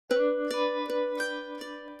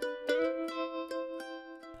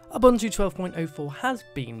Ubuntu 12.04 has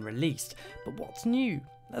been released, but what's new?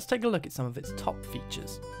 Let's take a look at some of its top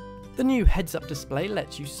features. The new heads-up display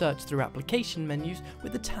lets you search through application menus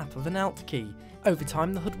with the tap of an Alt key. Over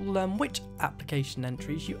time, the HUD will learn which application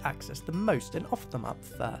entries you access the most and offer them up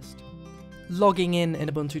first. Logging in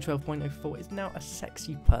Ubuntu 12.04 is now a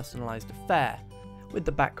sexy personalised affair, with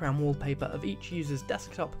the background wallpaper of each user's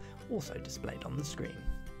desktop also displayed on the screen.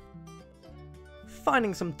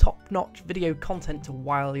 Finding some top-notch video content to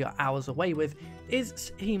while your hours away with is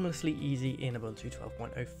seamlessly easy in Ubuntu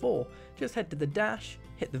 12.04. Just head to the dash,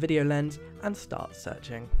 hit the video lens and start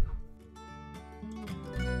searching.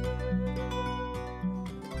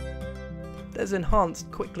 There's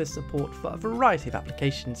enhanced quick list support for a variety of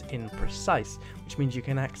applications in Precise, which means you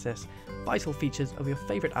can access vital features of your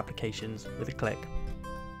favourite applications with a click.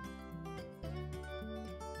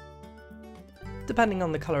 Depending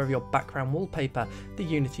on the colour of your background wallpaper, the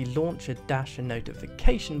Unity launcher, dash and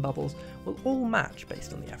notification bubbles will all match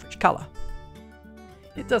based on the average colour.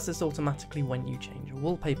 It does this automatically when you change your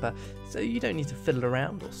wallpaper, so you don't need to fiddle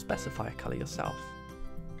around or specify a colour yourself.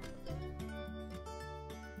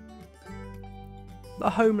 The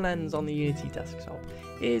home lens on the Unity desktop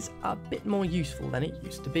is a bit more useful than it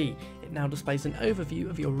used to be. It now displays an overview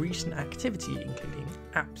of your recent activity, including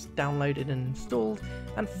apps downloaded and installed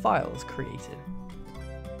and files created.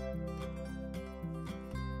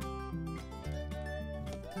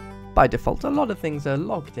 By default, a lot of things are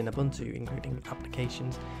logged in Ubuntu, including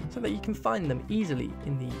applications, so that you can find them easily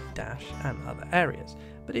in the dash and other areas.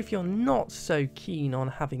 But if you're not so keen on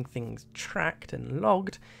having things tracked and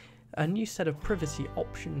logged, a new set of privacy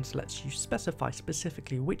options lets you specify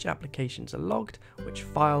specifically which applications are logged, which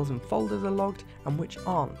files and folders are logged, and which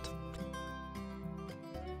aren't.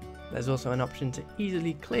 There's also an option to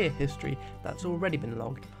easily clear history that's already been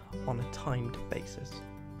logged on a timed basis.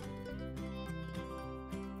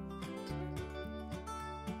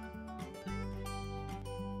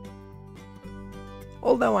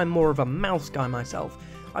 Although I'm more of a mouse guy myself,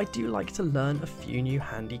 I do like to learn a few new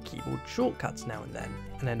handy keyboard shortcuts now and then,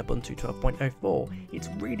 and in Ubuntu 12.04 it's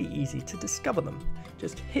really easy to discover them.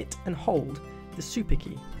 Just hit and hold the super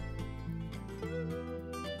key.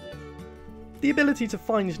 The ability to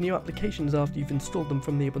find new applications after you've installed them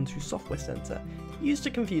from the Ubuntu Software Center used to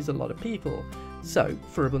confuse a lot of people, so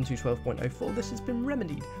for Ubuntu 12.04 this has been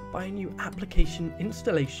remedied by a new application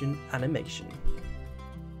installation animation.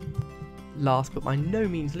 Last but by no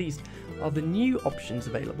means least are the new options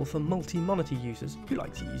available for multi-monitor users who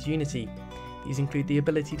like to use Unity. These include the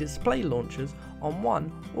ability to display launchers on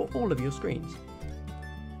one or all of your screens.